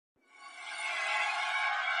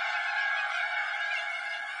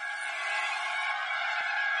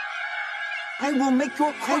I will make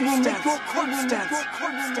your corpse dance.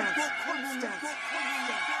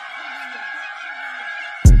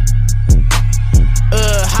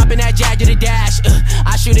 Hop in that jack to the dash.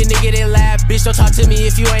 I shoot a nigga then laugh. Bitch, don't talk to me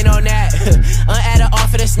if you ain't on that. Add her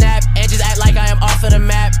off of the snap and just act like I am off of the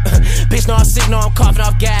map. Bitch, know I'm sick, know I'm coughing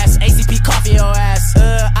off gas. ACP coughing your ass.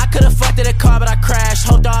 I could've fucked in a car, but I crashed.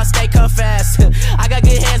 Hope dog stay come fast. I got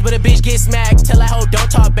good hands, but a bitch get smacked. Tell that hoe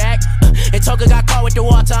don't talk back. And Toka got caught with the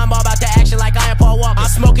water. I'm all about the action like I am Paul Walker. I'm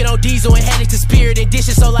smoking on diesel and heading to Spirit. And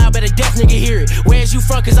dishes so loud, better deaf nigga hear it. Where's you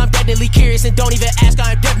from? Cause I'm definitely curious. And don't even ask,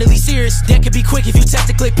 I am definitely serious. That could be quick if you test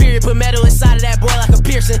the click period. Put metal inside of that boy like a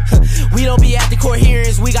piercing. We don't be at the court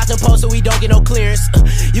hearings. We got them posts so we don't get no clearance.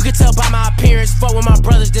 You can tell by my appearance. Fuck with my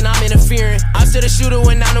brothers, then I'm interfering. I'm still the shooter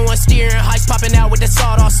when I'm the one steering. Heights popping out with the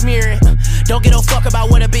salt all smearing. Don't get no fuck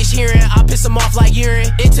about what a bitch hearing. I piss them off like urine.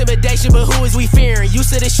 Intimidation, but who is we fearing?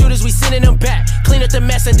 Used to the shooters, we sending them back. Clean up the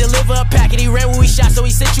mess and deliver a packet. He ran when we shot, so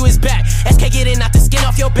he sent you his back. SK get in, knock the skin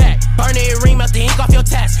off your back. Burn it, ring, melt the ink off your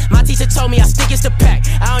tats. My teacher told me I stink it's the pack.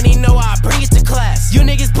 I don't even know why I bring it to class. You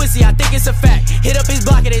niggas pussy, I think it's a fact. Hit up his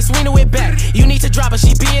block and then swing the whip back. You need to drop her,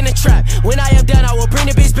 she be in the trap. When I am done, I will bring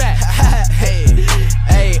the bitch back.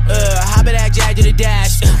 Hey, hop in that jag to the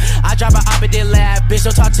dash. I drop an op and then laugh. Bitch,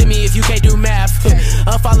 don't talk to me if you can't do math.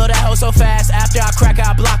 Unfollow that hoe so fast. After I crack,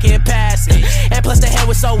 I block it and pass. And plus the head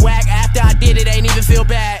was so whack. After I did it, ain't even feel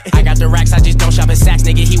bad. I got the racks, I just don't shop in sacks,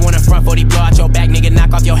 nigga. He want a front 40, blow out your back, nigga.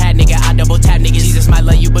 Knock off your hat, nigga. I double tap, nigga. Jesus might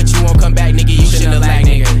love you, but you won't come back, nigga. You shouldn't have lagged,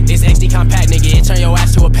 nigga. This XD compact, nigga. It turn your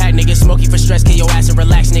ass to a pack, nigga. Smoky for stress, kill your ass and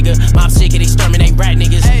relax, nigga. Mob sick, it exterminate rat,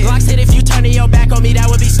 niggas. Glocks hit if you turning your back on me, that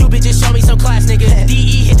would be stupid. Just show me some class, nigga.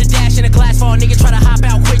 DE hit the dash in a glass fall, nigga. Try to hop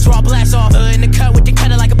out quick, draw blast off. In the cut with the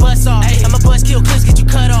cutter like a buzz saw.